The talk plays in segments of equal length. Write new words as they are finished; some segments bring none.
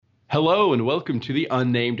Hello and welcome to the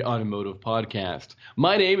Unnamed Automotive Podcast.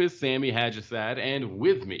 My name is Sammy Haj-Assad, and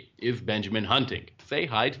with me is Benjamin Hunting. Say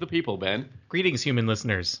hi to the people, Ben. Greetings, human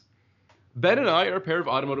listeners. Ben and I are a pair of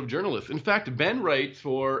automotive journalists. In fact, Ben writes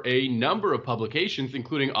for a number of publications,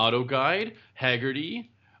 including Auto Guide, Haggerty,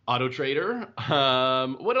 Auto Trader.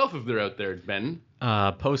 What else is there out there, Ben?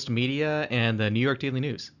 Post Media and the New York Daily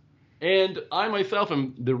News. And I myself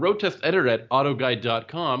am the road test editor at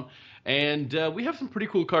autoguide.com. And we have some pretty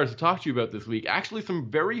cool cars to talk to you about this week. Actually, some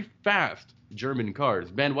very fast German cars.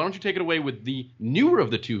 Ben, why don't you take it away with the newer of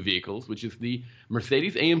the two vehicles, which is the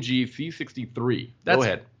Mercedes-AMG C63. Go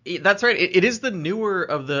ahead. That's right. It is the newer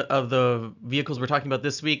of the vehicles we're talking about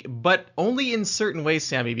this week, but only in certain ways,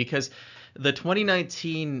 Sammy, because the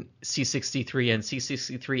 2019 C63 and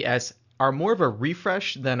C63S are more of a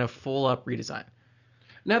refresh than a full-up redesign.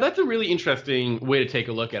 Now, that's a really interesting way to take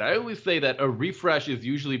a look at it. I always say that a refresh is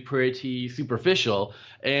usually pretty superficial,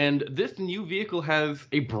 and this new vehicle has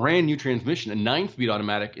a brand new transmission, a 9-speed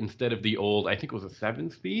automatic instead of the old, I think it was a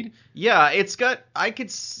 7-speed? Yeah, I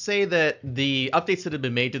could say that the updates that have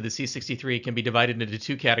been made to the C63 can be divided into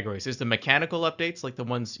two categories. There's the mechanical updates, like the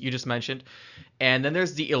ones you just mentioned, and then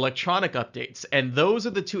there's the electronic updates, and those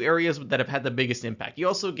are the two areas that have had the biggest impact. You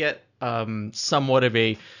also get somewhat of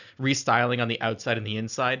a restyling on the outside and the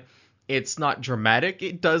inside. It's not dramatic.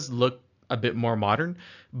 It does look a bit more modern,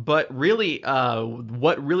 but really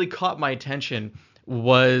what really caught my attention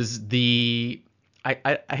was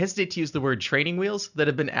I hesitate to use the word training wheels that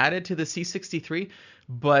have been added to the C63,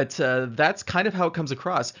 but that's kind of how it comes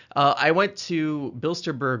across. I went to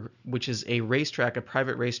Bilsterberg, which is a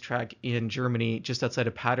private racetrack in Germany, just outside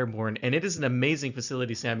of Paderborn, and it is an amazing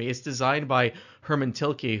facility, Sammy. It's designed by Hermann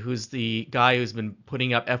Tilke, who's the guy who's been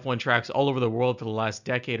putting up F1 tracks all over the world for the last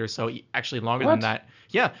decade or so, actually longer than that.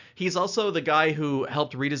 Yeah, he's also the guy who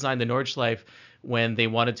helped redesign the Nordschleife when they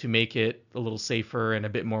wanted to make it a little safer and a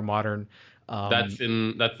bit more modern. That's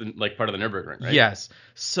in like part of the Nürburgring, right? Yes.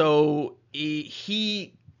 So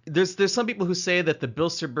there's some people who say that the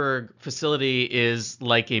Bilsterberg facility is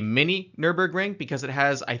like a mini Nürburgring because it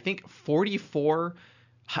has, I think, 44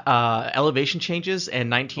 elevation changes and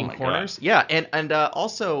 19 corners. God. Yeah, and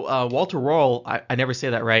also Walter Roll, I never say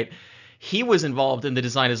that right. He was involved in the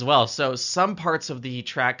design as well. So some parts of the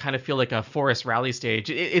track kind of feel like a forest rally stage.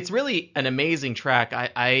 It's really an amazing track.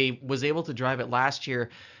 I was able to drive it last year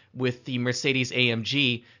with the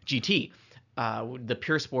Mercedes-AMG GT, the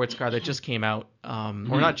pure sports car that just came out,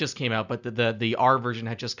 or not just came out, but the R version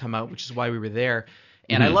had just come out, which is why we were there.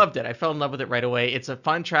 And I loved it. I fell in love with it right away. It's a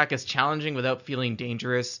fun track. It's challenging without feeling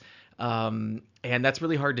dangerous. And that's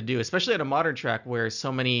really hard to do, especially at a modern track where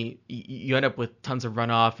you end up with tons of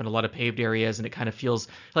runoff and a lot of paved areas, and it kind of feels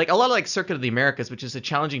like a lot like Circuit of the Americas, which is a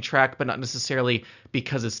challenging track, but not necessarily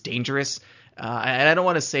because it's dangerous. And I don't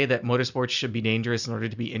want to say that motorsports should be dangerous in order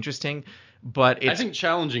to be interesting, but I think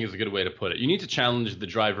challenging is a good way to put it. You need to challenge the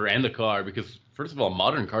driver and the car because, first of all,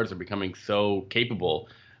 modern cars are becoming so capable,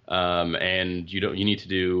 and you need to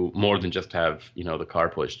do more than just have the car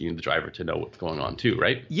pushed. You need the driver to know what's going on too,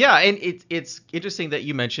 right? Yeah, and it's interesting that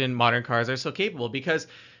you mentioned modern cars are so capable because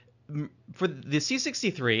for the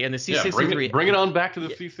C63 and the C63... Yeah, bring it on back to the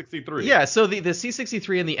C63. Yeah, so the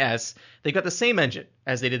C63 and the S, they got the same engine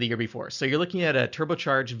as they did the year before. So you're looking at a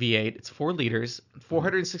turbocharged V8. It's 4 liters,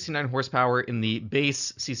 469 horsepower in the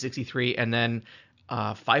base C63, and then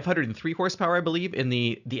 503 horsepower, I believe, in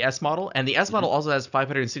the S model. And the S model also has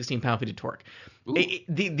 516 pound-feet of torque.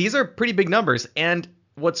 These are pretty big numbers, and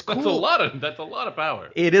what's cool... That's a lot of power.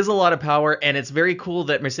 It is a lot of power, and it's very cool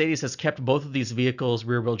that Mercedes has kept both of these vehicles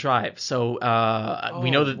rear-wheel drive. So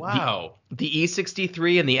we know that the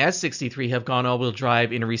E63 and the S63 have gone all-wheel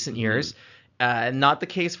drive in recent years. Not the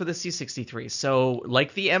case for the C63. So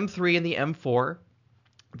like the M3 and the M4,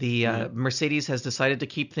 the Mercedes has decided to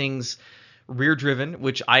keep things rear-driven,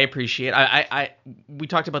 which I appreciate. We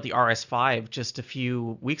talked about the RS5 just a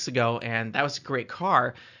few weeks ago, and that was a great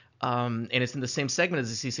car. And it's in the same segment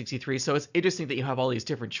as the C63, so it's interesting that you have all these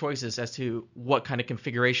different choices as to what kind of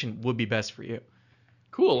configuration would be best for you.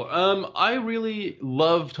 Cool. I really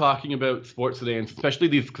love talking about sports sedans, especially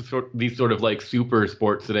these sort of like super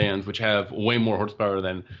sports sedans, which have way more horsepower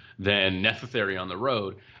than necessary on the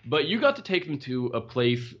road. But you got to take them to a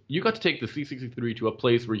place. You got to take the C63 to a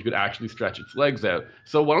place where you could actually stretch its legs out.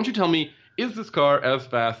 So why don't you tell me, is this car as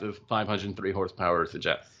fast as 503 horsepower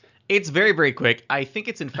suggests? It's very, very quick. I think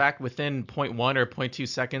it's in fact within 0.1 or 0.2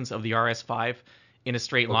 seconds of the RS5 in a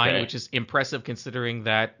straight line, which is impressive considering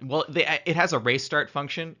that, well, it has a race start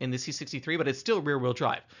function in the C63, but it's still rear-wheel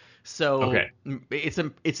drive. So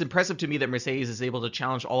it's impressive to me that Mercedes is able to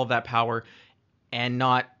challenge all of that power and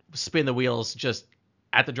not spin the wheels just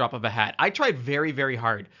at the drop of a hat. I tried very, very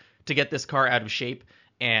hard to get this car out of shape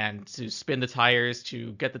and to spin the tires,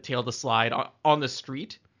 to get the tail to slide on the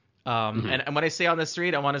street. And when I say on the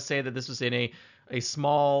street, I want to say that this was in a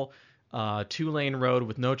small 2-lane road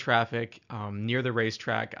with no traffic near the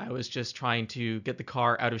racetrack. I was just trying to get the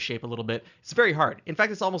car out of shape a little bit. It's very hard. In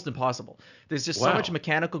fact, it's almost impossible. There's just so much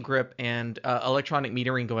mechanical grip and electronic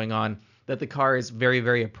metering going on that the car is very,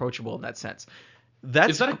 very approachable in that sense.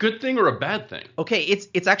 Is that a good thing or a bad thing? Okay,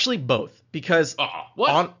 it's actually both because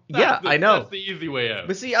what? I know that's the easy way out.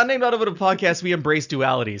 But see, on Named Automotive Podcast, we embrace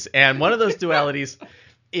dualities, and one of those dualities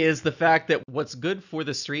is the fact that what's good for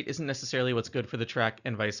the street isn't necessarily what's good for the track,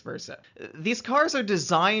 and vice versa. These cars are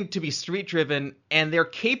designed to be street driven, and they're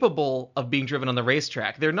capable of being driven on the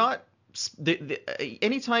racetrack. They're not.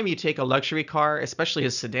 Anytime you take a luxury car, especially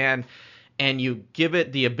a sedan, and you give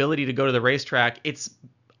it the ability to go to the racetrack, it's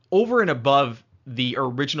over and above the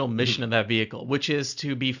original mission of that vehicle, which is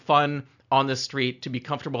to be fun on the street, to be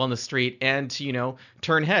comfortable on the street, and to,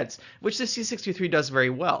 turn heads, which the C63 does very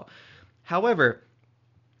well. However,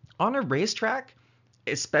 on a racetrack,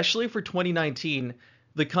 especially for 2019,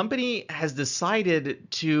 the company has decided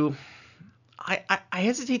to, I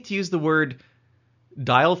hesitate to use the word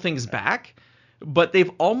dial things back, but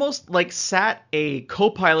they've almost sat a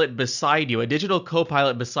co-pilot beside you, a digital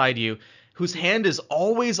co-pilot beside you, whose hand is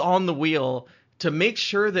always on the wheel to make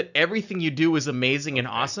sure that everything you do is amazing and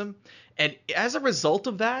awesome. And as a result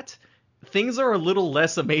of that, things are a little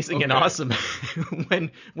less amazing and awesome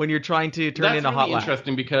when you're trying to turn in a hot lap. That's really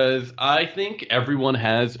interesting because I think everyone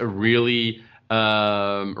has a really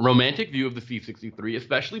romantic view of the C63,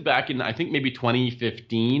 especially back in, I think, maybe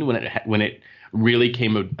 2015 when it really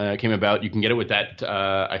came about. You can get it with that,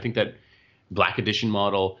 I think, that Black Edition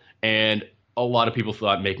model, and a lot of people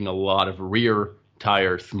saw it making a lot of rear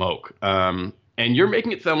tire smoke. And you're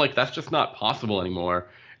making it sound like that's just not possible anymore.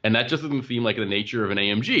 And that just doesn't seem like the nature of an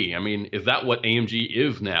AMG. I mean, is that what AMG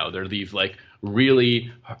is now? They're these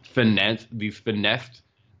really finessed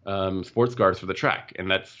sports cars for the track. And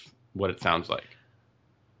that's what it sounds like.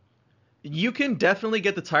 You can definitely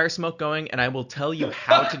get the tire smoke going, and I will tell you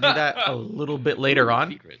how to do that a little bit later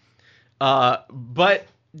on. But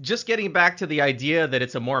just getting back to the idea that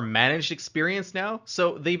it's a more managed experience now.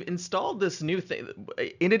 So they've installed this new thing.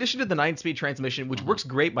 In addition to the 9-speed transmission, which works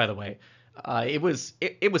great, by the way, it was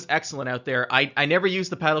excellent out there. I never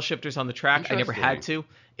used the paddle shifters on the track. I never had to.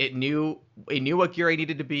 It knew what gear I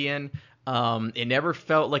needed to be in. It never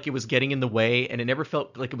felt like it was getting in the way, and it never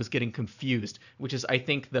felt like it was getting confused, which is, I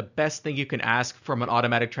think, the best thing you can ask from an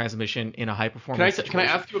automatic transmission in a high-performance situation. Can I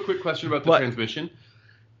ask you a quick question about the transmission?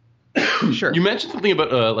 Sure. You mentioned something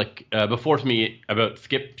about before to me about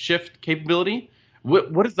skip shift capability.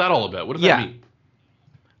 What is that all about? What does that mean?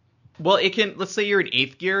 Well, it can. Let's say you're in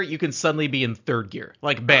 8th gear, you can suddenly be in 3rd gear,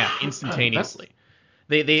 bam, instantaneously.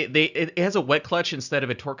 It has a wet clutch instead of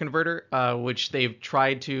a torque converter, which they've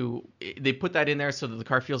tried to. They put that in there so that the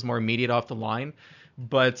car feels more immediate off the line.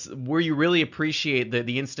 But where you really appreciate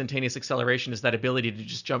the instantaneous acceleration is that ability to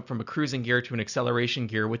just jump from a cruising gear to an acceleration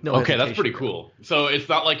gear with no hesitation. That's pretty cool. So it's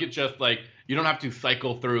not like it's just you don't have to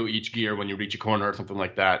cycle through each gear when you reach a corner or something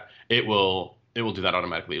like that. It will do that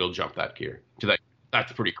automatically. It'll jump that gear to that.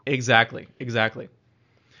 That's pretty cool. Exactly.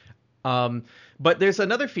 But there's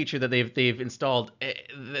another feature that they've installed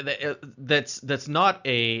that's not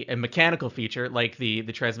a mechanical feature like the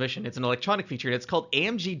transmission. It's an electronic feature, and it's called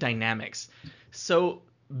AMG Dynamics. So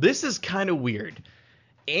this is kind of weird.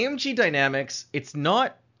 AMG Dynamics, it's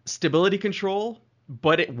not stability control,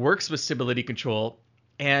 but it works with stability control.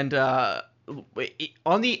 And on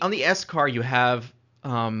the S car, you have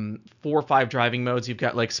 4 or 5 driving modes. You've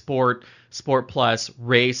got Sport, Sport Plus,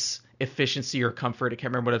 Race, Efficiency, or Comfort. I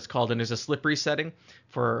can't remember what it's called. And there's a slippery setting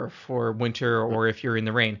for winter or if you're in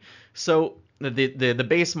the rain. So the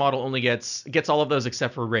base model only gets all of those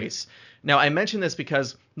except for Race. Now, I mention this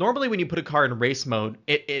because normally when you put a car in race mode,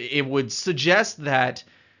 it would suggest that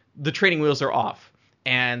the training wheels are off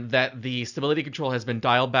and that the stability control has been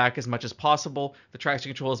dialed back as much as possible, the traction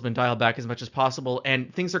control has been dialed back as much as possible,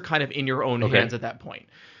 and things are kind of in your own hands at that point.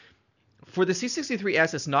 For the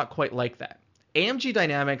C63S, it's not quite like that. AMG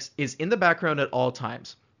Dynamics is in the background at all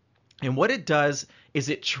times. And what it does is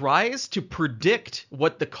it tries to predict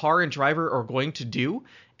what the car and driver are going to do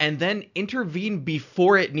and then intervene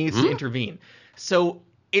before it needs to intervene. So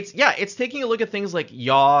it's taking a look at things like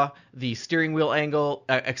yaw, the steering wheel angle,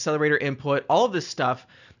 accelerator input, all of this stuff,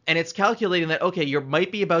 and it's calculating that, okay, you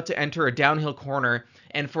might be about to enter a downhill corner,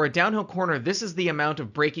 and for a downhill corner, this is the amount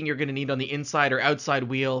of braking you're going to need on the inside or outside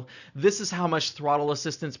wheel. This is how much throttle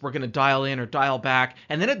assistance we're going to dial in or dial back.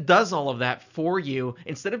 And then it does all of that for you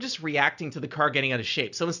instead of just reacting to the car getting out of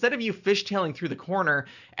shape. So instead of you fishtailing through the corner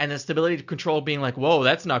and the stability control being like, whoa,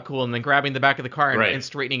 that's not cool, and then grabbing the back of the car and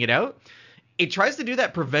straightening it out, it tries to do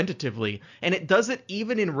that preventatively, and it does it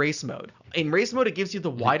even in race mode. In race mode, it gives you the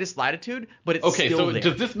widest latitude, but it's still there. Okay, so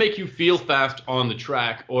does this make you feel fast on the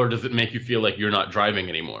track, or does it make you feel like you're not driving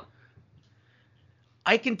anymore?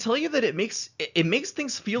 I can tell you that it makes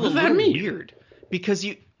things feel a little weird, because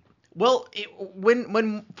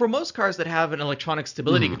when for most cars that have an electronic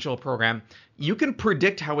stability control program, you can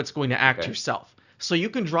predict how it's going to act yourself. So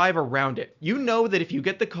you can drive around it. You know that if you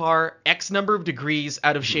get the car X number of degrees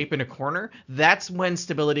out of shape in a corner, that's when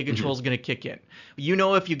stability control is going to kick in. You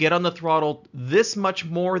know if you get on the throttle this much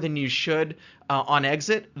more than you should on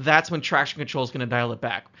exit, that's when traction control is going to dial it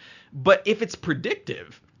back. But if it's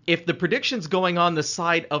predictive, if the prediction's going on the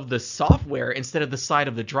side of the software instead of the side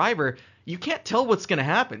of the driver, you can't tell what's going to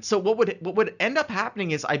happen. So what would end up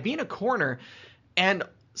happening is I'd be in a corner and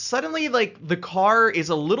suddenly, like, the car is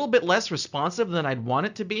a little bit less responsive than I'd want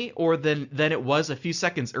it to be, or than it was a few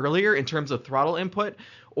seconds earlier in terms of throttle input,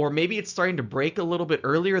 or maybe it's starting to brake a little bit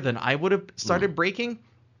earlier than I would have started braking,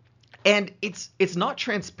 and it's not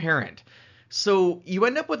transparent. So you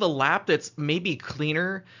end up with a lap that's maybe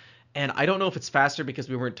cleaner, and I don't know if it's faster because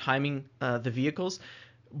we weren't timing the vehicles,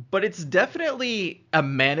 but it's definitely a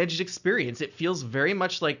managed experience. It feels very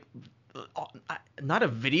much like not a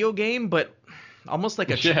video game, but almost like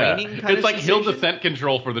a training kind of It's like sensation. hill descent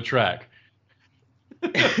control for the track.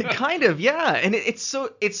 Kind of, yeah. And it's so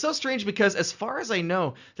strange because as far as I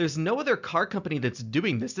know, there's no other car company that's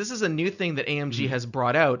doing this. This is a new thing that AMG has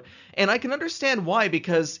brought out. And I can understand why,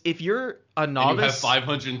 because if you're a novice, and you have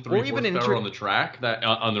 503 or even horsepower on the track, that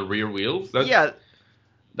on the rear wheels.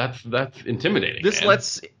 That's intimidating. This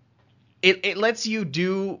it lets you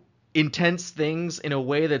do intense things in a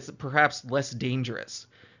way that's perhaps less dangerous.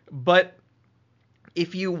 But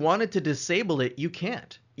if you wanted to disable it, you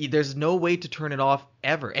can't. There's no way to turn it off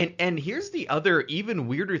ever. And here's the other even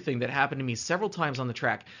weirder thing that happened to me several times on the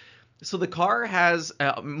track. So the car has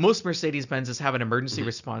most Mercedes-Benzes have an emergency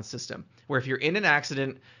response system where if you're in an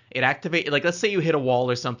accident, it activates, like let's say you hit a wall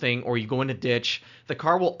or something, or you go in a ditch, the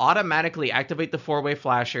car will automatically activate the four-way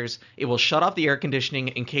flashers. It will shut off the air conditioning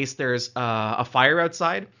in case there's a fire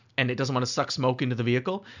outside and it doesn't want to suck smoke into the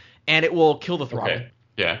vehicle, and it will kill the throttle. Okay.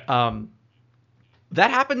 Yeah. That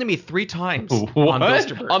happened to me 3 times What? on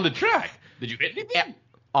Bilsterberg. On the track. Did you hit anything?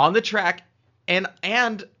 On the track, and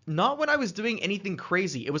not when I was doing anything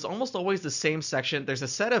crazy. It was almost always the same section. There's a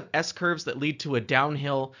set of S curves that lead to a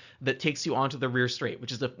downhill that takes you onto the rear straight,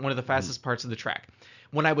 which is one of the fastest parts of the track.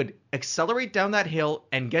 When I would accelerate down that hill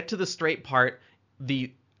and get to the straight part,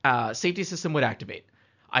 the safety system would activate.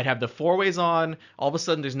 I'd have the four-ways on, all of a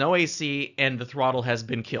sudden there's no AC, and the throttle has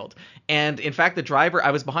been killed. And in fact, the driver,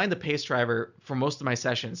 I was behind the pace driver for most of my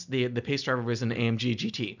sessions. The pace driver was an AMG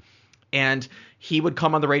GT. And he would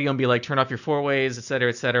come on the radio and be like, turn off your four-ways, et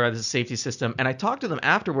cetera, this is a safety system. And I talked to them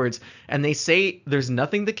afterwards, and they say there's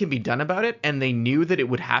nothing that can be done about it, and they knew that it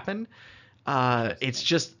would happen. It's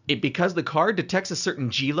just because the car detects a certain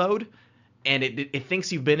G load, and it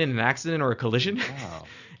thinks you've been in an accident or a collision. Wow.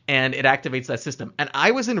 And it activates that system. And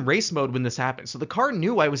I was in race mode when this happened. So the car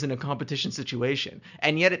knew I was in a competition situation.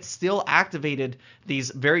 And yet it still activated these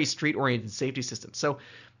very street-oriented safety systems. So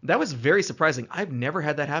that was very surprising. I've never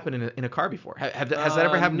had that happen in a car before. Has that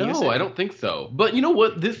ever happened to you? No, I don't think so. But you know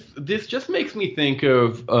what? This just makes me think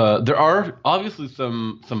of there are obviously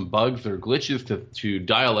some bugs or glitches to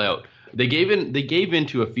dial out. They gave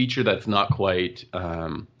into a feature that's not quite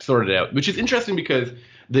sorted out, which is interesting because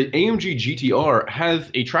the AMG GTR has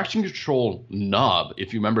a traction control knob,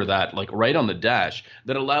 if you remember that, like right on the dash,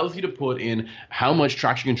 that allows you to put in how much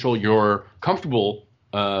traction control you're comfortable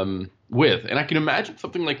with. And I can imagine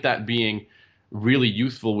something like that being really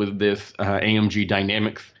useful with this AMG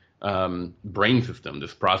Dynamics brain system,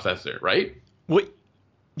 this processor, right? Well,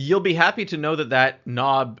 you'll be happy to know that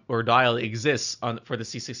knob or dial exists for the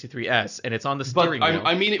C63S, and it's on the steering wheel.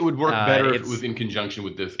 I mean, it would work better if it was in conjunction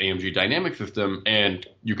with this AMG Dynamic system, and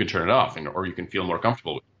you can turn it off, or you can feel more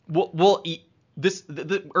comfortable with it. Well,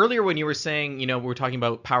 earlier when you were saying, we were talking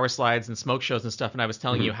about power slides and smoke shows and stuff, and I was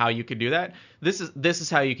telling you how you could do that. This is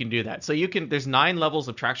how you can do that. So there's 9 levels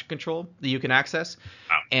of traction control that you can access,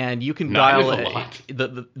 and you can dial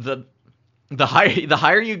the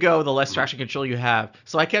higher you go, the less traction control you have.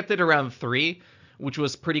 So I kept it around 3, which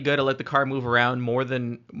was pretty good. I let the car move around more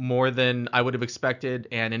than I would have expected,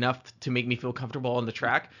 and enough to make me feel comfortable on the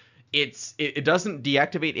track. It doesn't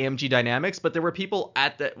deactivate AMG Dynamics, but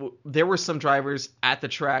there were some drivers at the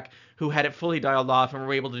track who had it fully dialed off and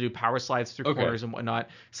were able to do power slides through corners and whatnot.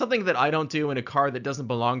 Something that I don't do in a car that doesn't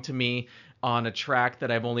belong to me, on a track that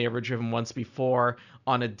I've only ever driven once before,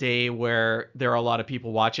 on a day where there are a lot of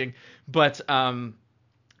people watching. But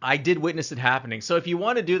I did witness it happening. So if you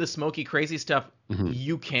want to do the smoky, crazy stuff,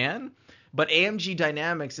 you can. But AMG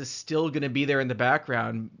Dynamics is still going to be there in the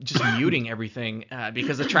background, just muting everything,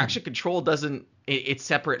 because the traction control it's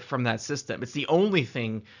separate from that system. It's the only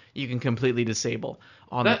thing you can completely disable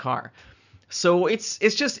on the car. So it's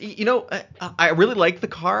just, I really like the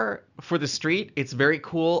car for the street. It's very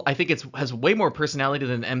cool. I think it has way more personality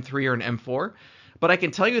than an M3 or an M4. But I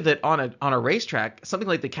can tell you that on a racetrack, something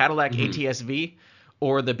like the Cadillac ATS-V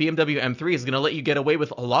or the BMW M3 is going to let you get away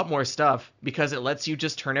with a lot more stuff, because it lets you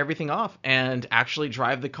just turn everything off and actually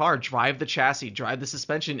drive the car, drive the chassis, drive the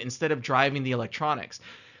suspension, instead of driving the electronics.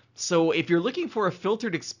 So if you're looking for a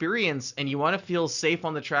filtered experience and you want to feel safe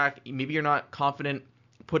on the track, maybe you're not confident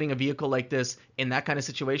putting a vehicle like this in that kind of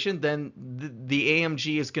situation, then the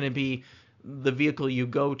AMG is going to be the vehicle you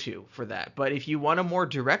go to for that. But if you want a more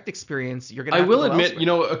direct experience, you're going to have to go admit,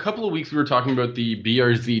 elsewhere. a couple of weeks we were talking about the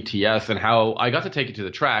BRZ TS and how I got to take it to the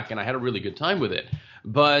track and I had a really good time with it.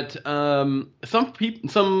 But some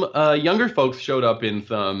younger folks showed up in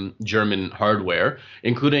some German hardware,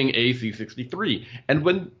 including a C63. And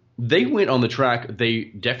when they went on the track, they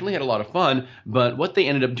definitely had a lot of fun, but what they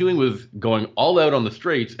ended up doing was going all out on the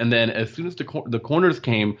straights, and then as soon as the corners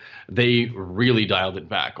came, they really dialed it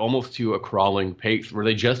back, almost to a crawling pace, where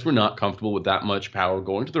they just were not comfortable with that much power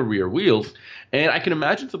going to the rear wheels. And I can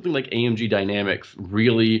imagine something like AMG Dynamics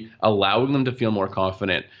really allowing them to feel more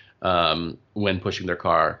confident when pushing their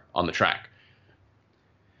car on the track.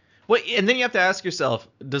 Well, and then you have to ask yourself,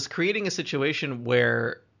 does creating a situation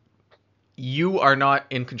where you are not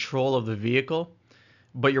in control of the vehicle,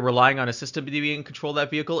 but you're relying on a system to be in control of that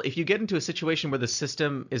vehicle, if you get into a situation where the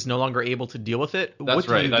system is no longer able to deal with it, what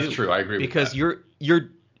do you do? That's true. I agree with that. Because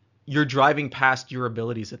you're driving past your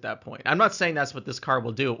abilities at that point. I'm not saying that's what this car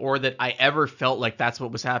will do, or that I ever felt like that's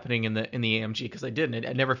what was happening in the AMG, because I didn't.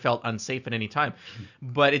 I never felt unsafe at any time.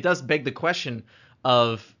 But it does beg the question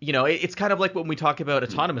of, it's kind of like when we talk about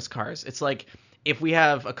autonomous cars. It's like, if we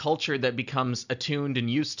have a culture that becomes attuned and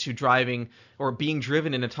used to driving or being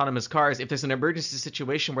driven in autonomous cars, if there's an emergency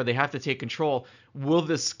situation where they have to take control, will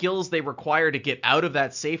the skills they require to get out of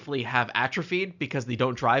that safely have atrophied because they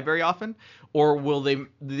don't drive very often? Or will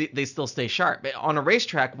they still stay sharp? On a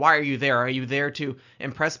racetrack, why are you there? Are you there to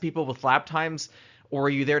impress people with lap times? Or are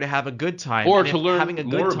you there to have a good time? Or to learn having a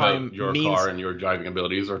good more time about your means... car and your driving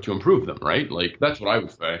abilities, or to improve them, right? Like, that's what I would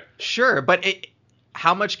say. Sure, but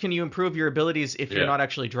how much can you improve your abilities if you're not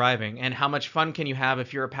actually driving? And how much fun can you have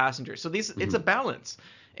if you're a passenger? So it's a balance.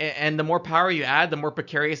 And the more power you add, the more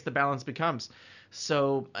precarious the balance becomes.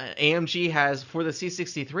 So AMG has, for the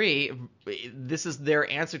C63, this is their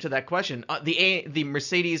answer to that question. The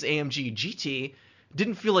Mercedes AMG GT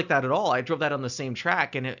didn't feel like that at all. I drove that on the same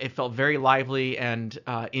track, and it felt very lively and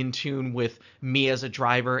in tune with me as a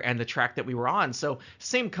driver and the track that we were on. So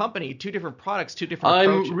same company, two different products, two different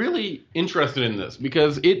approaches. I'm really interested in this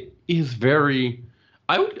because it is very...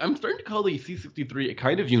 I'm starting to call the C63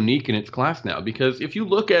 kind of unique in its class now, because if you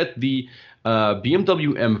look at the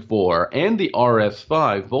BMW M4 and the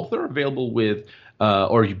RS5, both are available with,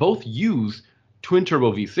 or you both use twin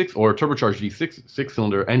turbo V6 or turbocharged V6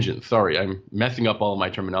 six-cylinder engines. Sorry, I'm messing up all of my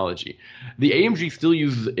terminology. The AMG still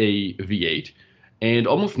uses a V8, and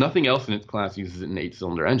almost nothing else in its class uses an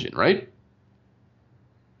 8-cylinder engine, right?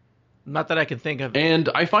 Not that I can think of. And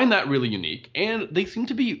I find that really unique. And they seem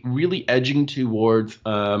to be really edging towards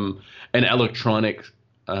an electronic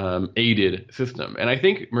aided system. And I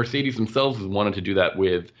think Mercedes themselves has wanted to do that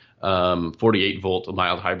with 48-volt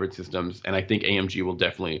mild hybrid systems, and I think AMG will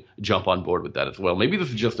definitely jump on board with that as well. Maybe this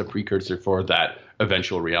is just a precursor for that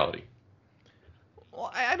eventual reality.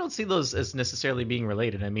 Well, I don't see those as necessarily being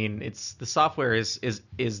related. I mean, it's the software is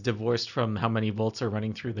divorced from how many volts are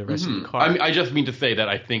running through the rest of the car. I just mean to say that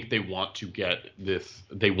I think they want to get this.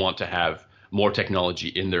 They want to have more technology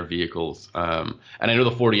in their vehicles. And I know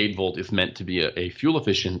the 48-volt is meant to be a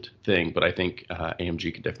fuel-efficient thing, but I think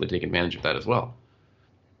AMG could definitely take advantage of that as well.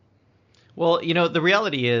 Well, the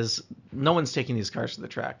reality is no one's taking these cars to the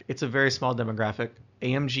track. It's a very small demographic.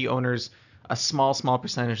 AMG owners, a small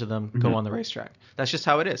percentage of them go on the racetrack. That's just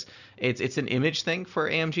how it is. It's an image thing for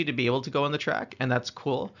AMG to be able to go on the track, and that's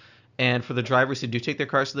cool. And for the drivers who do take their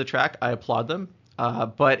cars to the track, I applaud them.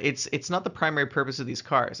 But it's not the primary purpose of these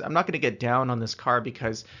cars. I'm not going to get down on this car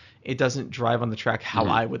because it doesn't drive on the track how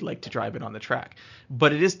I would like to drive it on the track.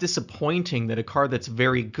 But it is disappointing that a car that's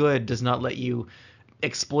very good does not let you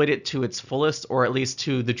exploit it to its fullest, or at least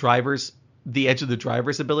to the edge of the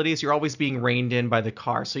driver's abilities. You're always being reined in by the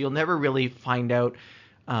car, so you'll never really find out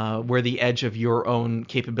where the edge of your own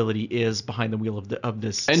capability is behind the wheel of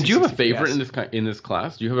this. And do you have a 663S. favorite in this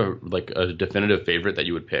class? Do you have a definitive favorite that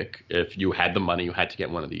you would pick if you had the money, you had to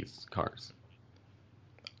get one of these cars?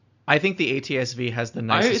 I think the ATS-V has the I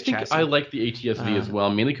nicest think chassis. I like the ATS-V as well,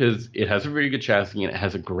 mainly because it has a very good chassis and it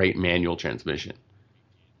has a great manual transmission.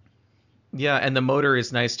 Yeah, and the motor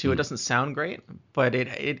is nice too. It doesn't sound great, but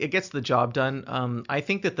it gets the job done. I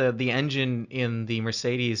think that the engine in the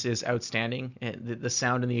Mercedes is outstanding. The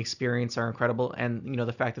sound and the experience are incredible, and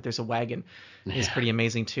the fact that there's a wagon is pretty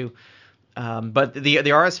amazing too. But the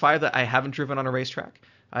RS5 that I haven't driven on a racetrack.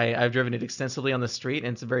 I've driven it extensively on the street,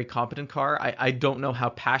 and it's a very competent car. I don't know how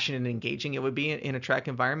passionate and engaging it would be in a track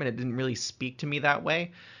environment. It didn't really speak to me that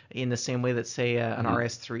way, in the same way that, say, an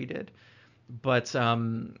RS3 did. But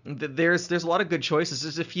there's a lot of good choices.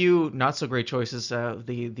 There's a few not so great choices.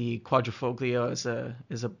 The Quadrifoglio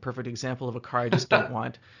is a perfect example of a car I just don't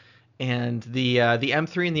want. And the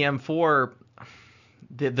M3 and the M4,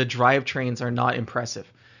 the drivetrains are not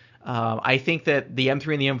impressive. I think that the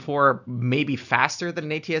M3 and the M4 may be faster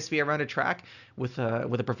than an ATS-V around a track with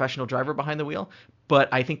a professional driver behind the wheel, but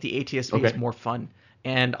I think the ATS-V is more fun.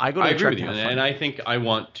 And I go to I the agree track with you, to have fun. and I think I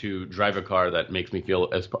want to drive a car that makes me feel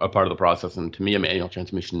as a part of the process, and to me, a manual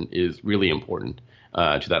transmission is really important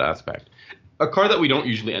to that aspect. A car that we don't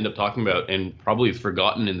usually end up talking about, and probably is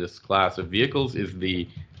forgotten in this class of vehicles, is the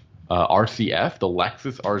RCF, the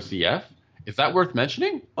Lexus RCF. Is that worth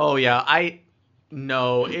mentioning? Oh yeah,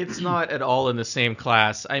 no, it's not at all in the same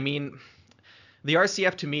class. I mean, the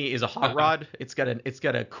RCF to me is a hot rod. It's got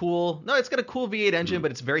a cool V8 engine, but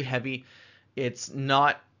it's very heavy. It's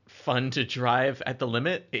not fun to drive at the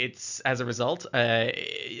limit. It's as a result.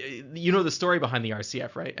 You know the story behind the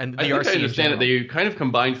RCF, right? And the I think RC I in understand general. that they kind of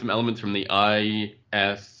combined some elements from the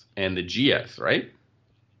IS and the GS, right?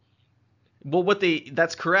 Well,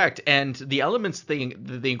 that's correct, and the elements they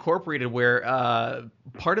incorporated were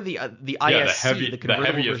part of the ISC, the convertible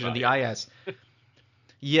heaviest version of the IS.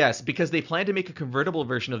 Yes, because they planned to make a convertible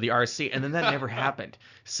version of the RC, and then that never happened.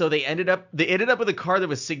 So they ended up with a car that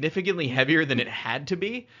was significantly heavier than it had to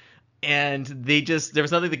be, and there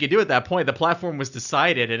was nothing they could do at that point. The platform was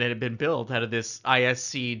decided, and it had been built out of this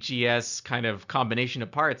ISC GS kind of combination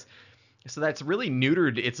of parts. So that's really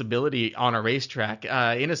neutered its ability on a racetrack.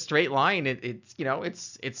 In a straight line,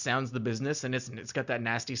 it sounds the business, and it's got that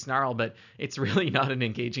nasty snarl, but it's really not an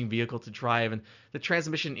engaging vehicle to drive, and the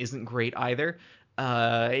transmission isn't great either.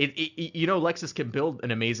 Lexus can build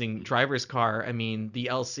an amazing driver's car. I mean, the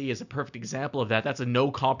LC is a perfect example of that. That's a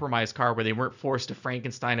no compromise car where they weren't forced to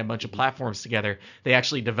Frankenstein a bunch of platforms together. They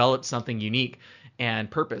actually developed something unique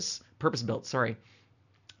and purpose built. Sorry.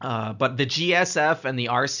 But the GSF and the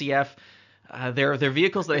RCF, they're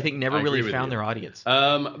vehicles that I think never really found their audience.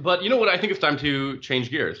 But you know what? I think it's time to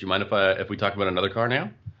change gears. Do you mind if we talk about another car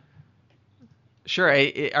now? Sure.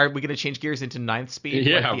 Are we going to change gears into 9th speed?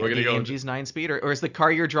 Yeah, like we're going to go. AMG's 9 speed, or is the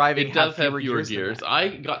car you're driving It does have fewer gears. I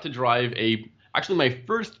got to drive actually my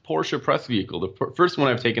first Porsche press vehicle, the first one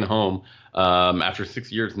I've taken home after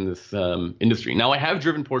 6 years in this industry. Now, I have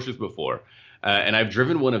driven Porsches before, and I've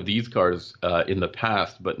driven one of these cars in the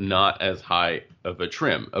past, but not as high of a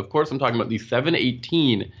trim. Of course, I'm talking about the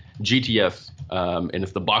 718 GTS, and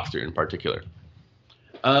it's the Boxster in particular.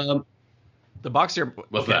 The Boxster.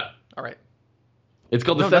 What's okay. that? All right. It's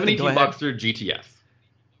called the nothing. 718 Boxster GTS.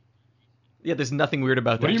 Yeah, there's nothing weird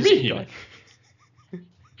about that. What do you mean?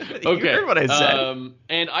 You heard what I said.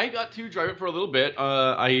 And I got to drive it for a little bit.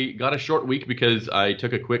 I got a short week because I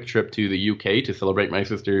took a quick trip to the UK to celebrate my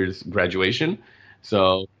sister's graduation.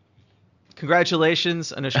 So,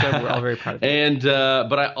 congratulations, Anushka. We're all very proud of you. And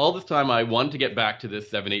all this time I wanted to get back to this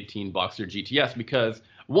 718 Boxster GTS because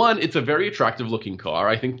one, it's a very attractive looking car.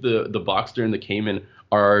 I think the Boxster and the Cayman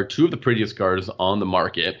are two of the prettiest cars on the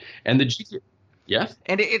market, and the GTS. Yes,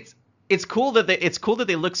 and it's cool that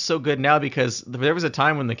they look so good now because there was a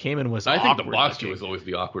time when the Cayman was. I think the Boxster looking. was always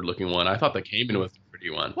the awkward looking one. I thought the Cayman was the pretty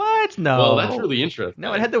one. What? No. Well, that's really interesting.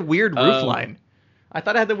 No, it had the weird roof line. I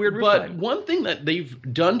thought it had the weird roof line. But one thing that they've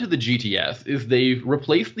done to the GTS is they've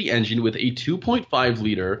replaced the engine with a 2.5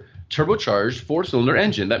 liter turbocharged 4-cylinder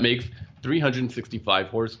engine that makes 365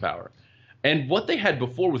 horsepower. And what they had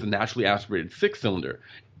before was a naturally aspirated 6-cylinder.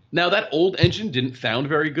 Now, that old engine didn't sound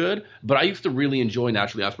very good, but I used to really enjoy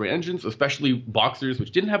naturally aspirated engines, especially Boxsters, which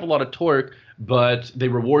didn't have a lot of torque, but they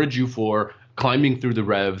rewarded you for climbing through the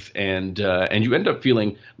revs, and you end up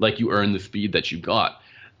feeling like you earn the speed that you got.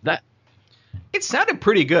 That It sounded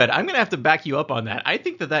pretty good. I'm gonna have to back you up on that. I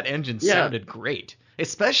think that engine sounded great,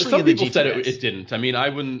 especially some in the people GTS. said it didn't. I mean, I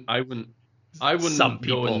wouldn't Some go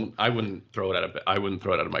people. and I wouldn't throw it out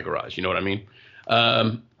of my garage. You know what I mean?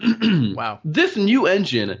 Wow. This new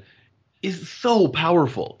engine is so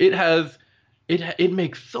powerful. It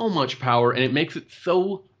makes so much power, and it makes it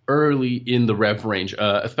so early in the rev range,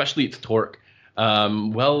 especially its torque. I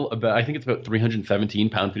think it's about 317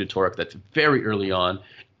 pound-feet of torque. That's very early on,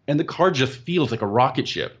 and the car just feels like a rocket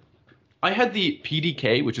ship. I had the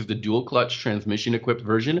PDK, which is the dual clutch transmission equipped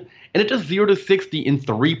version, and it does 0 to 60 in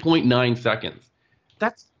 3.9 seconds.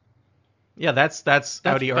 That's That's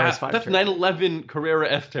Audi fast. RS5. That's 911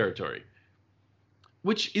 Carrera S territory,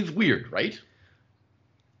 which is weird, right?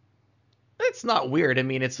 It's not weird. I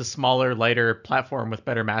mean, it's a smaller, lighter platform with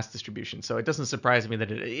better mass distribution, so it doesn't surprise me that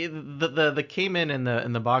the Cayman and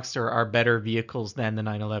the Boxster are better vehicles than the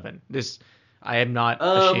 911. I am not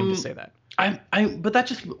ashamed to say that. But that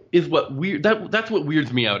just is that's what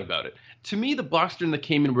weirds me out about it. To me, the Boxster and the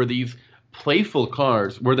Cayman were these playful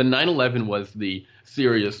cars, where the 911 was the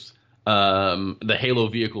serious, the halo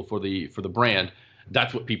vehicle for the brand.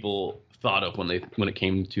 That's what people thought of when it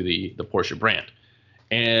came to the Porsche brand.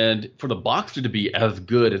 And for the Boxster to be as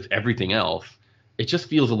good as everything else, it just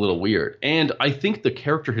feels a little weird. And I think the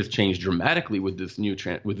character has changed dramatically with this new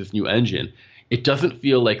engine. It doesn't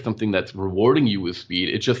feel like something that's rewarding you with speed.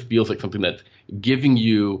 It just feels like something that's giving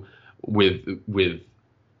you with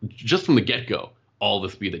just from the get-go all the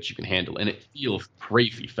speed that you can handle, and it feels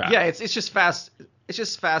crazy fast. Yeah, it's just fast. It's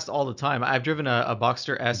just fast all the time. I've driven a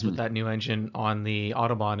Boxster S with that new engine on the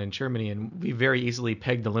Autobahn in Germany, and we very easily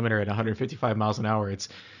pegged the limiter at 155 miles an hour. It feels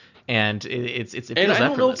and I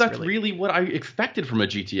don't know if that's really what I expected from a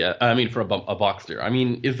GTS. I mean, from a Boxster. I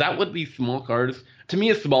mean, is that what these small cars? To me,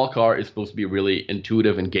 a small car is supposed to be a really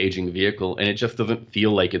intuitive, engaging vehicle, and it just doesn't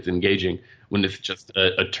feel like it's engaging when it's just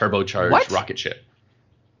a turbocharged rocket ship.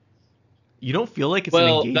 You don't feel like it's an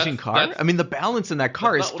engaging car? I mean, the balance in that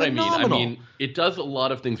car is phenomenal. I mean, it does a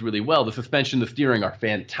lot of things really well. The suspension, the steering are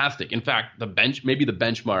fantastic. In fact, maybe the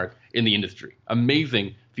benchmark in the industry.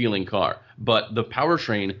 Amazing feeling car. But the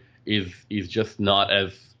powertrain is just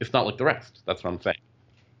it's not like the rest. That's what I'm saying.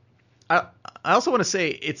 I also want to say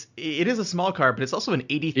it is a small car, but it's also an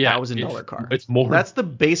 $80,000 car. It's more. That's the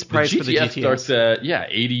base price for the GTS. Starts at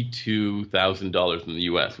 $82,000 in the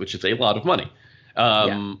US, which is a lot of money.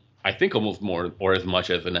 I think almost more or as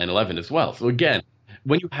much as a 911 as well. So again,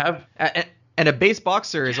 when you have and a base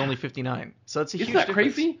Boxster is only 59, so it's a huge difference. Isn't that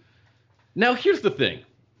crazy? Now here's the thing: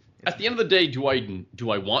 at the end of the day, do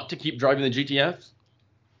I want to keep driving the GTS?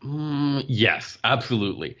 Yes,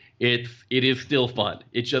 absolutely. It is still fun.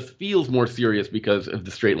 It just feels more serious because of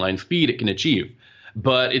the straight line speed it can achieve,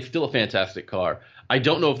 but it's still a fantastic car. I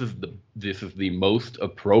don't know if this is the most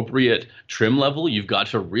appropriate trim level. You've got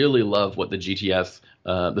to really love what the GTS,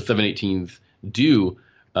 the 718s do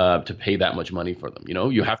to pay that much money for them. You know,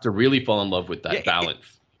 you have to really fall in love with that balance.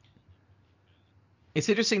 It's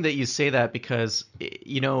interesting that you say that because,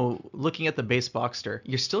 looking at the base Boxster,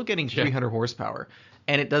 you're still getting 300 horsepower,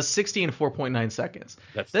 and it does 60 in 4.9 seconds.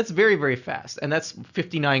 That's very, very fast, and that's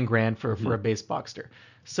 $59,000 for a base Boxster.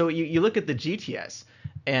 So you look at the GTS,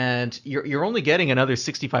 and you're only getting another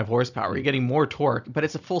 65 horsepower. You're getting more torque, but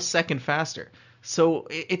it's a full second faster. So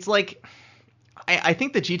it's like, I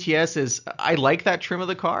think the GTS is. I like that trim of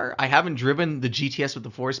the car. I haven't driven the GTS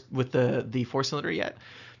with the four cylinder yet,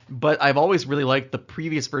 but I've always really liked the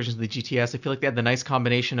previous versions of the GTS. I feel like they had the nice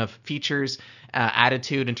combination of features,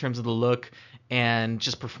 attitude in terms of the look, and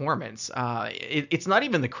just performance. It's not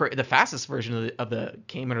even the fastest version of the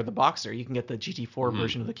Cayman or the Boxster. You can get the GT4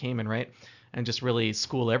 version of the Cayman, right, and just really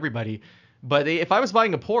school everybody. But if I was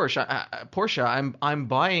buying a Porsche, I'm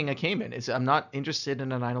buying a Cayman. I'm not interested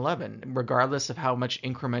in a 911, regardless of how much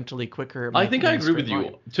incrementally quicker. I think I agree with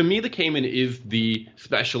you. To me, the Cayman is the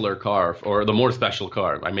specialer car, or the more special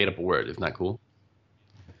car. I made up a word. Isn't that cool?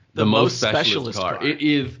 The most specialist car. It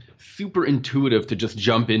is super intuitive to just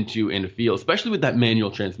jump into and feel, especially with that manual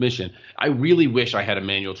transmission. I really wish I had a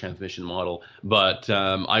manual transmission model, but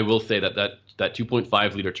I will say that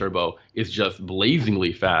 2.5 liter turbo is just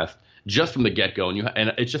blazingly fast. Just from the get-go,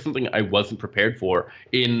 and it's just something I wasn't prepared for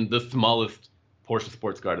in the smallest Porsche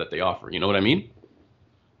sports car that they offer. You know what I mean?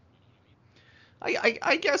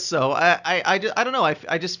 I guess so. I don't know.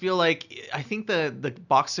 I just feel like I think the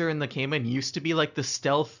Boxster and the Cayman used to be like the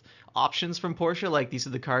stealth options from Porsche. Like these are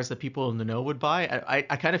the cars that people in the know would buy.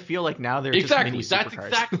 I kind of feel like now they're just mini supercars.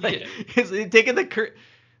 Exactly it. Taking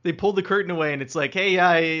They pulled the curtain away, and it's like,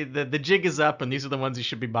 hey, the jig is up, and these are the ones you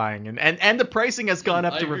should be buying, and the pricing has gone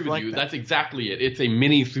up I to agree with reflect you. that. That's exactly it. It's a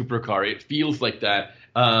mini supercar. It feels like that.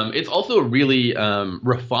 It's also a really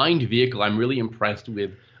refined vehicle. I'm really impressed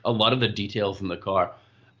with a lot of the details in the car,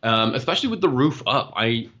 especially with the roof up.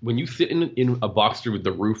 When you sit in a Boxster with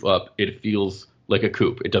the roof up, it feels like a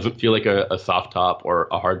coupe. It doesn't feel like a soft top or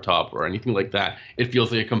a hard top or anything like that. It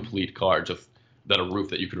feels like a complete car, just that a roof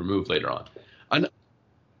that you can remove later on.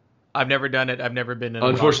 I've never done it. I've never been in a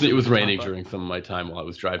Unfortunately, it was Boxster with a raining top up. during some of my time while I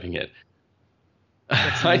was driving it.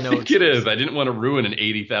 That's I no think it excuse. is. I didn't want to ruin an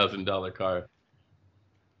 $80,000 car.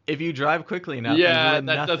 If you drive quickly enough, you Yeah, ruin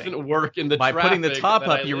that nothing. doesn't work in the By putting the traffic top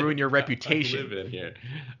that up, you ruin your I reputation. live in here.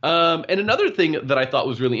 And another thing that I thought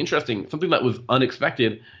was really interesting, something that was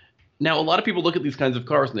unexpected. Now, a lot of people look at these kinds of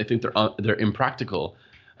cars and they think they're impractical.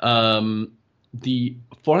 The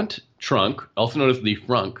front trunk, also known as the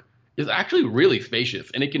frunk, is actually really spacious,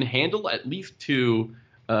 and it can handle at least two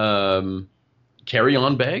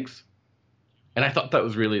carry-on bags. And I thought that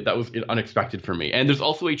was unexpected for me. And there's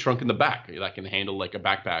also a trunk in the back that can handle like a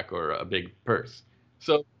backpack or a big purse.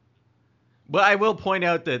 So, But I will point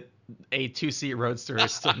out that a two-seat Roadster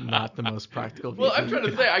is still not the most practical vehicle. well, I'm trying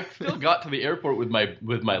to say I still got to the airport with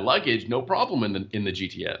my luggage, no problem in the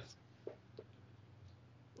GTS.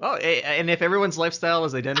 Well, and if everyone's lifestyle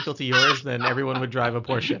was identical to yours, then everyone would drive a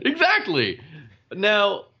Porsche. Exactly.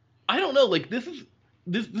 Now, I don't know. Like this is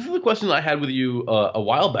a question that I had with you a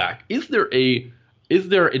while back. Is there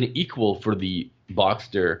an equal for the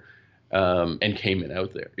Boxster and Cayman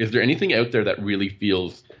out there? Is there anything out there that really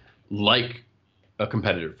feels like a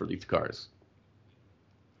competitor for these cars?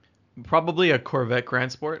 Probably a Corvette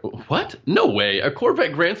Grand Sport. What? No way. A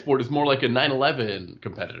Corvette Grand Sport is more like a 911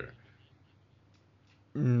 competitor.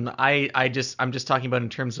 I'm just talking about in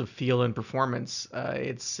terms of feel and performance.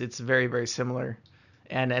 It's very, very similar,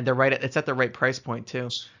 and they're right. It's at the right price point too.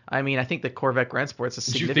 I mean, I think the Corvette Grand Sport's a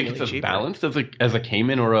Do you significantly think it's as cheaper. balanced as a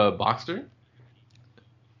Cayman or a Boxster?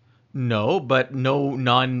 No, but no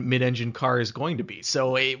non-mid-engine car is going to be.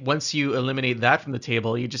 So once you eliminate that from the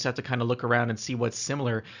table, you just have to kind of look around and see what's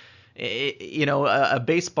similar. A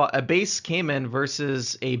base Cayman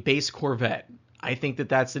versus a base Corvette. I think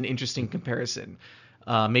that's an interesting comparison.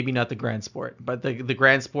 Maybe not the Grand Sport, but the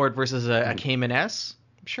Grand Sport versus a Cayman S.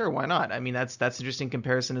 Sure, why not? I mean, that's an interesting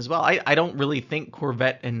comparison as well. I don't really think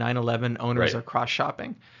Corvette and 911 owners Right. are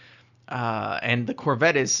cross-shopping. And the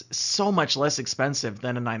Corvette is so much less expensive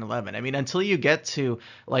than a 911. I mean, until you get to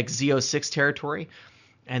like Z06 territory,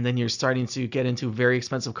 and then you're starting to get into a very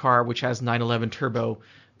expensive car which has 911 turbo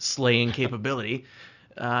slaying capability.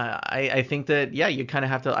 I think that you kind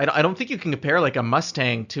of have to. I don't think you can compare like a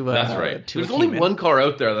Mustang to a. That's right. To a There's only Cayman. one car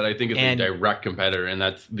out there that I think is And- a direct competitor, and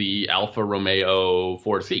that's the Alfa Romeo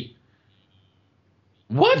 4C.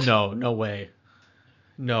 What? No way.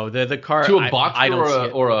 No, the car To a Boxster I don't see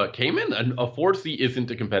it. or a Cayman? A 4C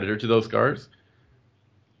isn't a competitor to those cars?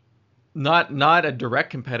 Not a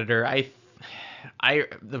direct competitor.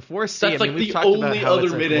 The 4C. That's I like mean, we've the talked about only how other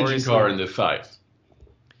it's a mid-engine gloriously- car in this size.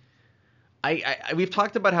 We've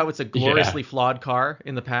talked about how it's a gloriously flawed car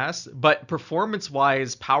in the past, but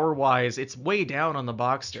performance-wise, power-wise, it's way down on the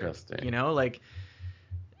Boxster. Interesting. You know, like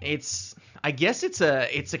I guess it's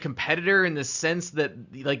a competitor in the sense that,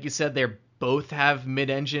 like you said, they're both have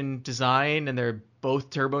mid-engine design and they're both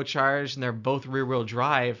turbocharged and they're both rear-wheel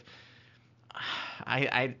drive.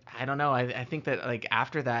 I don't know. I think that like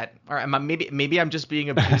after that, or maybe I'm just being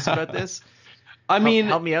obtuse about this. I mean,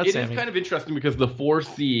 help me out, it Sammy. is kind of interesting because the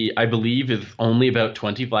 4C, I believe, is only about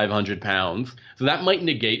 2,500 pounds. So that might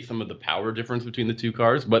negate some of the power difference between the two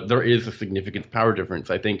cars, but there is a significant power difference.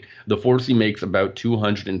 I think the 4C makes about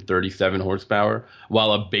 237 horsepower,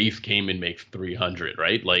 while a base Cayman makes 300,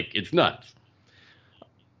 right? Like, it's nuts.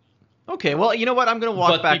 Okay, well, you know what? I'm going to walk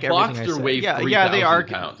But back the everything I Boxster said. weighs Yeah, 3,000 they are.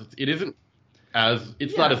 pounds. It isn't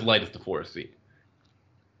it's not Yeah. as light as the 4C.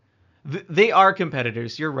 They are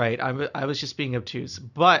competitors. You're right. I was just being obtuse,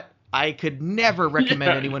 but I could never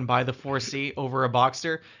recommend Yeah. anyone buy the 4C over a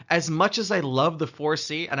Boxster. As much as I love the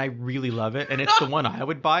 4C, and I really love it, and it's the one I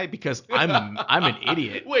would buy because I'm an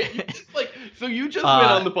idiot. Wait, so you just went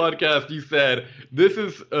on the podcast, you said, this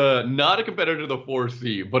is not a competitor to the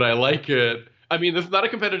 4C, but I like it. I mean, this is not a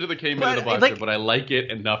competitor to the Cayman or the But, Boxster, like- but I like it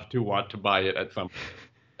enough to want to buy it at some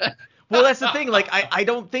point. Well, that's the thing. Like, I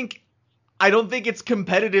don't think it's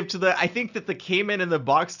competitive to the. I think that the Cayman and the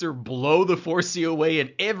Boxster blow the 4C away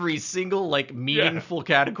in every single like meaningful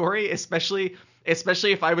category, especially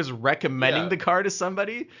if I was recommending Yeah. the car to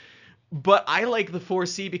somebody. But I like the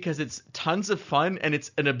 4C because it's tons of fun and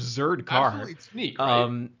it's an absurd car. Absolutely, it's unique,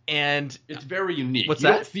 right? And It's very unique. what's You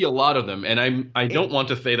that? don't see a lot of them, and I don't want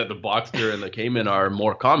to say that the Boxster and the Cayman are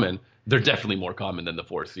more common. They're definitely more common than the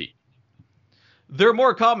 4C. They're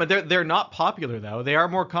more common. They're not popular though. They are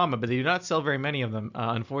more common, but they do not sell very many of them,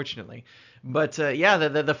 unfortunately. But yeah,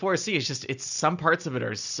 the 4C is just it's some parts of it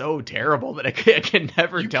are so terrible that I can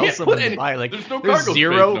never You tell can't someone put to any, buy. Like there's no there's cargo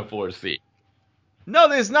zero. space in a 4C. No,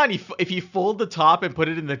 there's not. If you fold the top and put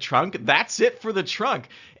it in the trunk, that's it for the trunk.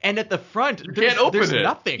 And at the front, can't open there's it.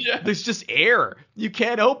 nothing. Yeah. There's just air. You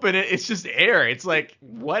can't open it. It's just air. It's like,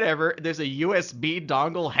 whatever. There's a USB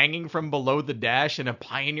dongle hanging from below the dash and a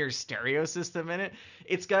Pioneer stereo system in it.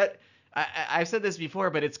 It's got, I've said this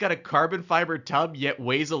before, but it's got a carbon fiber tub, yet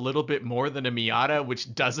weighs a little bit more than a Miata,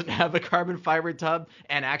 which doesn't have a carbon fiber tub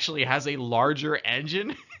and actually has a larger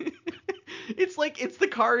engine. It's the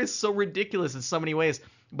car is so ridiculous in so many ways,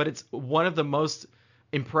 but it's one of the most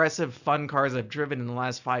impressive, fun cars I've driven in the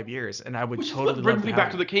last 5 years, and I would Which is totally what brings love me to back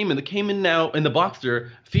have to it. the Cayman. The Cayman now and the Boxster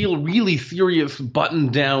feel really serious,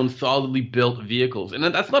 buttoned down, solidly built vehicles. And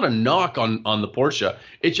that's not a knock on the Porsche.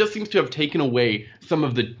 It just seems to have taken away some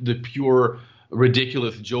of the pure,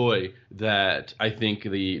 ridiculous joy that I think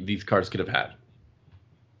these cars could have had.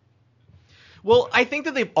 Well, I think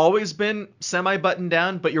that they've always been semi-buttoned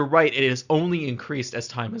down, but you're right, it has only increased as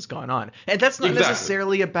time has gone on. And that's not Exactly.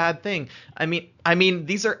 necessarily a bad thing. I mean,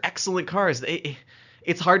 these are excellent cars.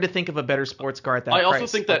 It's hard to think of a better sports car at that I price, also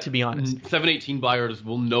think that to be honest. 718 buyers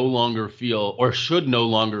will no longer feel, or should no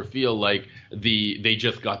longer feel, like they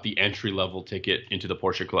just got the entry level ticket into the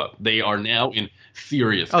Porsche Club. They are now in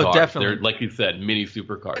serious cars. Definitely. They're, like you said, mini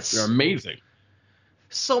supercars. They're amazing.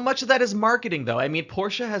 So much of that is marketing, though. I mean,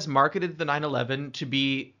 Porsche has marketed the 911 to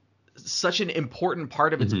be such an important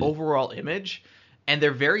part of its overall image, and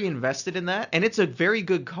they're very invested in that, and it's a very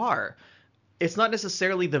good car. It's not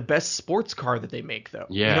necessarily the best sports car that they make, though.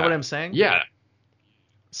 Yeah. You know what I'm saying? Yeah.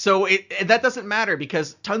 So that doesn't matter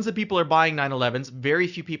because tons of people are buying 911s. Very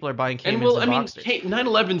few people are buying Caymans And well, I and mean, Boxsters.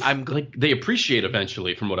 911s, like they appreciate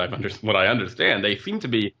eventually, from what I understand. They seem to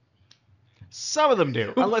be. Some of them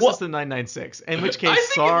do, unless Well, it's the 996. In which case, I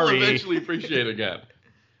think it will sorry. eventually appreciate again.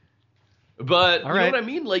 But All you know right. what I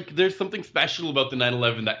mean? Like, there's something special about the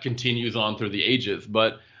 911 that continues on through the ages.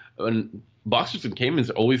 But Boxsters and Caymans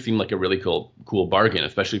always seem like a really cool bargain,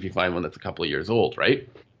 especially if you find one that's a couple of years old, right?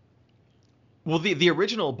 Well, the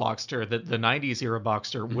original Boxster, the 90s era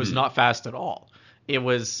Boxster, was not fast at all.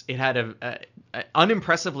 It had a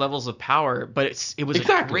unimpressive levels of power, but it was a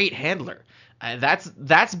Exactly. great handler.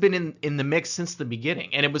 That's been in the mix since the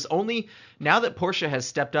beginning, and it was only now that Porsche has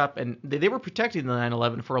stepped up, and they were protecting the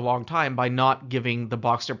 911 for a long time by not giving the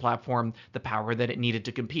Boxster platform the power that it needed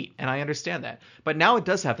to compete, and I understand that. But now it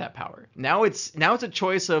does have that power. Now it's a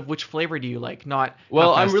choice of which flavor do you like, not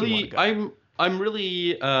Well, how I'm fast you wanna go. I'm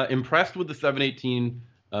really impressed with the 718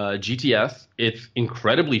 GTS. It's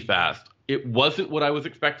incredibly fast. It wasn't what I was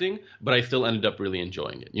expecting, but I still ended up really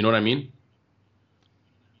enjoying it. You know what I mean?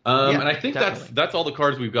 Yeah, and I think definitely. that's all the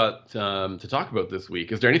cars we've got to talk about this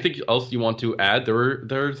week. Is there anything else you want to add?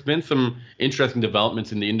 There's been some interesting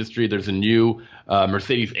developments in the industry. There's a new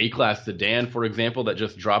Mercedes A-Class sedan, for example, that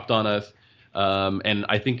just dropped on us. And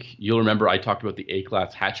I think you'll remember I talked about the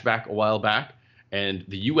A-Class hatchback a while back. And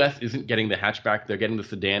the U.S. isn't getting the hatchback; they're getting the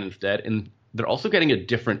sedan instead, and they're also getting a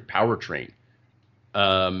different powertrain.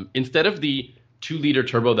 Instead of the 2-liter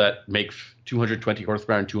turbo that makes 220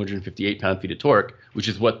 horsepower and 258 pound-feet of torque, which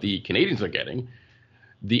is what the Canadians are getting,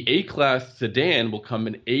 the A-Class sedan will come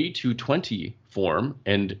in A220 form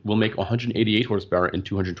and will make 188 horsepower and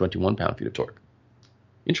 221 pound-feet of torque.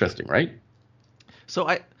 Interesting, right? So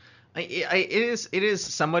it is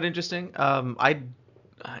somewhat interesting. I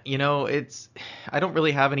don't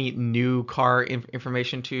really have any new car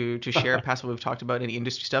information to share past what we've talked about, any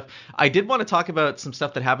industry stuff. I did want to talk about some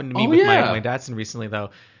stuff that happened to me with my Datsun recently,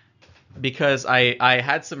 though, because I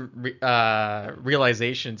had some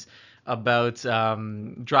realizations about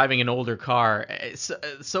driving an older car.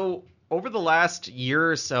 So over the last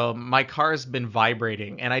year or so, my car's been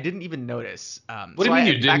vibrating, and I didn't even notice. What do you mean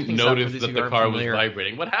you didn't notice that the car was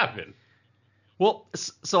vibrating? What happened? Well,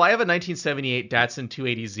 so I have a 1978 Datsun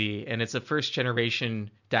 280Z, and it's a first-generation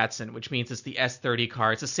Datsun, which means it's the S30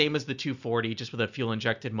 car. It's the same as the 240, just with a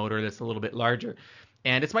fuel-injected motor that's a little bit larger.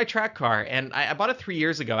 And it's my track car, and I bought it 3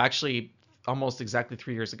 years ago, actually almost exactly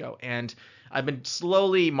 3 years ago. And I've been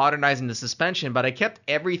slowly modernizing the suspension, but I kept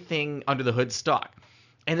everything under the hood stock.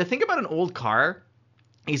 And the thing about an old car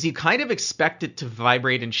is you kind of expect it to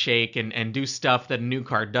vibrate and shake and do stuff that a new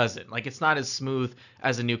car doesn't. Like, it's not as smooth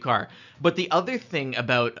as a new car. But the other thing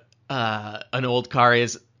about an old car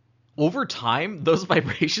is over time, those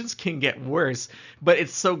vibrations can get worse, but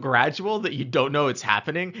it's so gradual that you don't know it's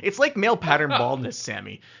happening. It's like male pattern baldness,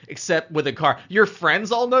 Sammy, except with a car. Your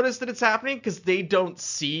friends all notice that it's happening because they don't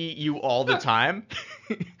see you all the time.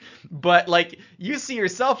 But like you see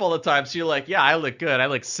yourself all the time, so you're like, yeah, I look good, I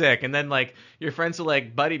look sick, and then like your friends are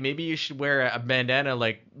like, buddy, maybe you should wear a bandana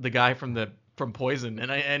like the guy from Poison,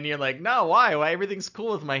 and you're like, no, why? Why everything's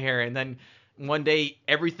cool with my hair? And then one day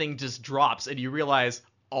everything just drops, and you realize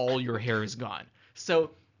all your hair is gone.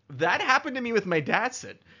 So that happened to me with my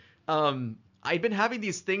Datsun. I'd been having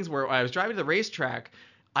these things where I was driving to the racetrack,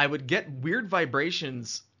 I would get weird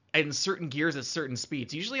vibrations in certain gears at certain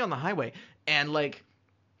speeds, usually on the highway, and like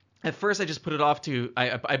at first I just put it off to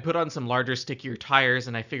I put on some larger, stickier tires,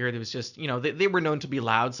 and I figured it was just, they were known to be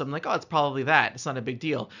loud, so I'm like, oh, it's probably that. It's not a big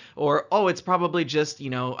deal. Or, oh, it's probably just,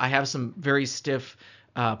 I have some very stiff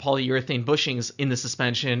polyurethane bushings in the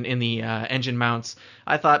suspension, in the engine mounts.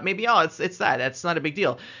 I thought maybe, oh, it's that. That's not a big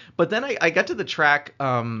deal. But then I got to the track.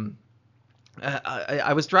 I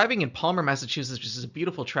was driving in Palmer, Massachusetts, which is a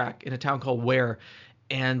beautiful track in a town called Ware.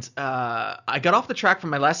 And I got off the track from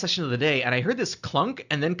my last session of the day, and I heard this clunk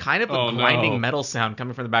and then kind of a grinding metal sound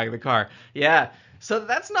coming from the back of the car. Yeah, so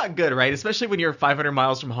that's not good, right? Especially when you're 500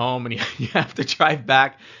 miles from home and you have to drive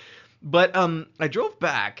back. But I drove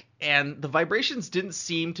back, and the vibrations didn't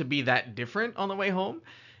seem to be that different on the way home.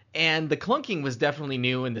 And the clunking was definitely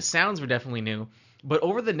new, and the sounds were definitely new. But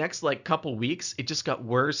over the next couple weeks, it just got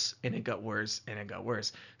worse, and it got worse, and it got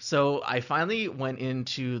worse. So I finally went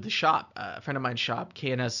into the shop, a friend of mine's shop,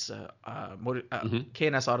 KNS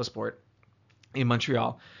Autosport in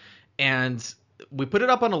Montreal, and we put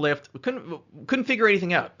it up on a lift. We couldn't figure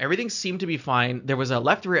anything out. Everything seemed to be fine. There was a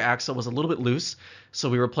left rear axle was a little bit loose, so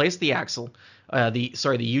we replaced the axle,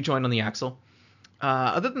 the U-joint on the axle.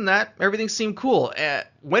 Other than that, everything seemed cool.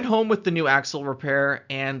 Went home with the new axle repair,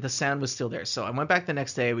 and the sound was still there. So I went back the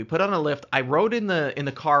next day. We put on a lift. I rode in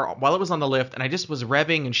the car while it was on the lift, and I just was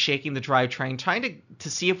revving and shaking the drivetrain, trying to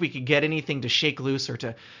see if we could get anything to shake loose or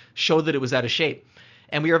to show that it was out of shape.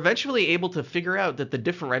 And we were eventually able to figure out that the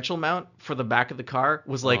differential mount for the back of the car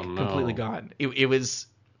was completely gone. It was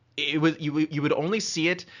you would only see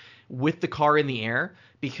it with the car in the air,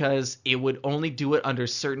 because it would only do it under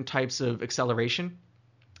certain types of acceleration.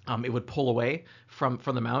 It would pull away from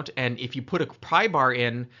the mount, and if you put a pry bar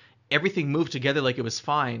in, everything moved together like it was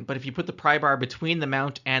fine. But if you put the pry bar between the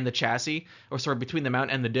mount and the chassis, between the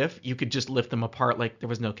mount and the diff, you could just lift them apart like there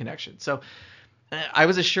was no connection. So I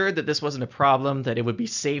was assured that this wasn't a problem, that it would be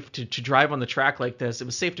safe to drive on the track like this. It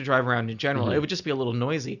was safe to drive around in general. Mm-hmm. It would just be a little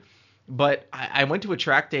noisy. But I went to a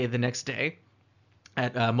track day the next day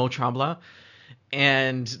at Mont Tremblant,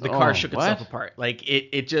 and the car shook itself apart. Like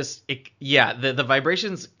the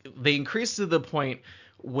vibrations, they increased to the point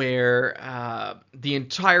where the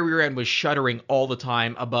entire rear end was shuddering all the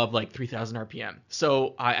time above 3,000 RPM.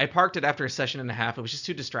 So I parked it after a session and a half. It was just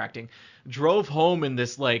too distracting. Drove home in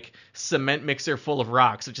this cement mixer full of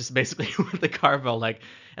rocks, which is basically what the car felt like.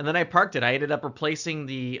 And then I parked it. I ended up replacing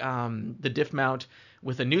the diff mount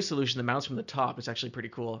with a new solution that mounts from the top. It's actually pretty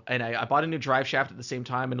cool. And I bought a new drive shaft at the same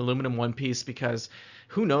time, an aluminum one piece, because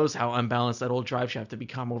who knows how unbalanced that old drive shaft had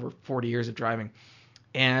become over 40 years of driving.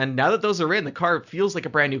 And now that those are in, the car feels like a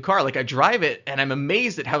brand new car. I drive it, and I'm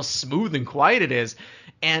amazed at how smooth and quiet it is.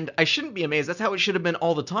 And I shouldn't be amazed. That's how it should have been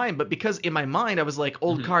all the time. But because in my mind, I was like,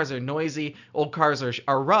 old cars are noisy, old cars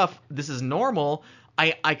are rough, this is normal,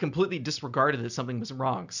 I completely disregarded that something was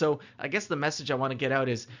wrong. So I guess the message I want to get out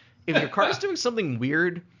is, if your car is doing something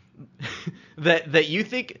weird that you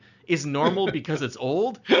think is normal because it's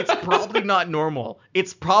old, it's probably not normal.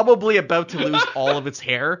 It's probably about to lose all of its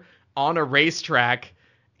hair on a racetrack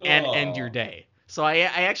and end your day. So I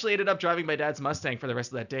actually ended up driving my dad's Mustang for the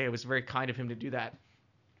rest of that day. It was very kind of him to do that.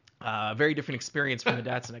 Very different experience from the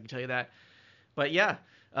Datsun, I can tell you that. But yeah,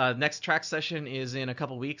 next track session is in a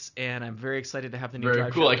couple weeks, and I'm very excited to have the new drive.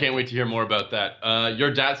 Very cool. I can't wait to hear more about that.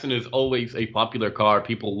 Your Datsun is always a popular car.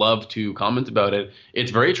 People love to comment about it. It's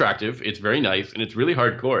very attractive. It's very nice, and it's really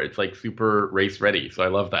hardcore. It's super race ready, so I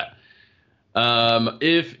love that.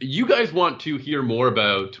 If you guys want to hear more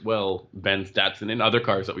about, Ben's Datsun and other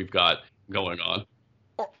cars that we've got going on,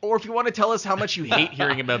 or if you want to tell us how much you hate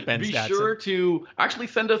hearing about Ben's Datsun, be sure to actually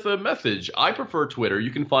send us a message. I prefer Twitter.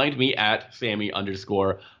 You can find me at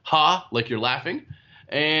Sammy_ha, like you're laughing.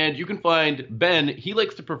 And you can find Ben. He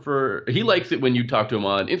likes it when you talk to him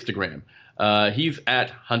on Instagram. He's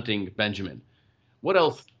at Hunting Benjamin. What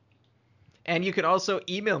else? And you can also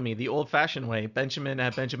email me the old-fashioned way,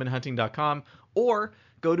 benjamin@benjaminhunting.com, or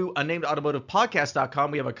go to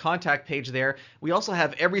unnamedautomotivepodcast.com. We have a contact page there. We also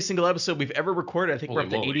have every single episode we've ever recorded. I think we're up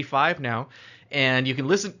to 85 now. And you can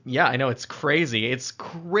listen. Yeah, I know, it's crazy. It's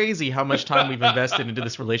crazy how much time we've invested into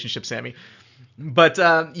this relationship, Sammy. But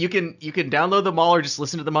you can download them all or just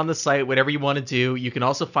listen to them on the site, whatever you want to do. You can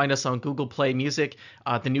also find us on Google Play Music,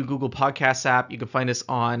 the new Google Podcasts app. You can find us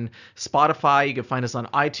on Spotify. You can find us on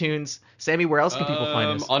iTunes. Sammy, where else can people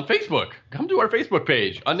find us? On Facebook. Come to our Facebook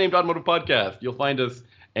page, Unnamed Automotive Podcast. You'll find us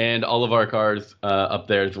and all of our cars up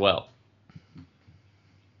there as well.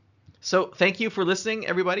 So thank you for listening,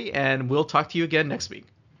 everybody, and we'll talk to you again next week.